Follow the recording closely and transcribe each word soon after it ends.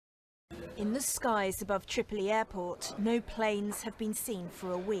In the skies above Tripoli airport, no planes have been seen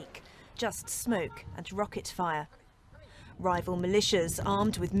for a week, just smoke and rocket fire. Rival militias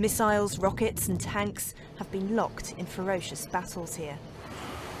armed with missiles, rockets and tanks have been locked in ferocious battles here.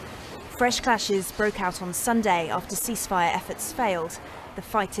 Fresh clashes broke out on Sunday after ceasefire efforts failed, the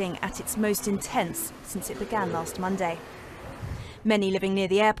fighting at its most intense since it began last Monday. Many living near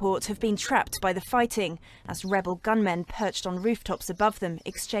the airport have been trapped by the fighting as rebel gunmen perched on rooftops above them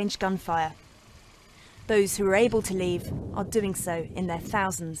exchanged gunfire. Those who are able to leave are doing so in their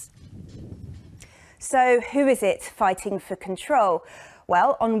thousands. So who is it fighting for control?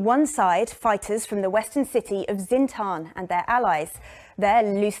 Well, on one side, fighters from the western city of Zintan and their allies. They're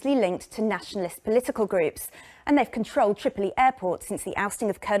loosely linked to nationalist political groups, and they've controlled Tripoli airport since the ousting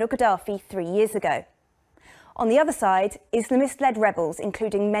of Colonel Gaddafi 3 years ago. On the other side, Islamist-led rebels,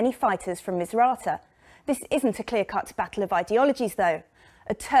 including many fighters from Misrata. This isn't a clear-cut battle of ideologies, though.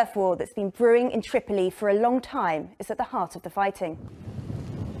 A turf war that's been brewing in Tripoli for a long time is at the heart of the fighting.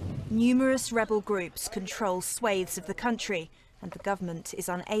 Numerous rebel groups control swathes of the country, and the government is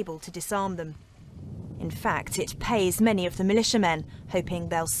unable to disarm them. In fact, it pays many of the militiamen, hoping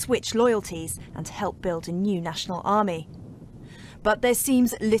they'll switch loyalties and help build a new national army. But there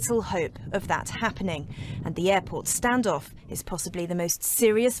seems little hope of that happening, and the airport standoff is possibly the most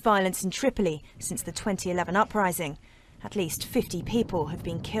serious violence in Tripoli since the 2011 uprising. At least 50 people have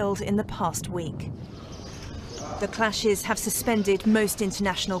been killed in the past week. The clashes have suspended most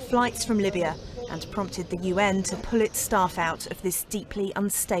international flights from Libya and prompted the UN to pull its staff out of this deeply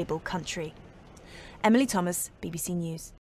unstable country. Emily Thomas, BBC News.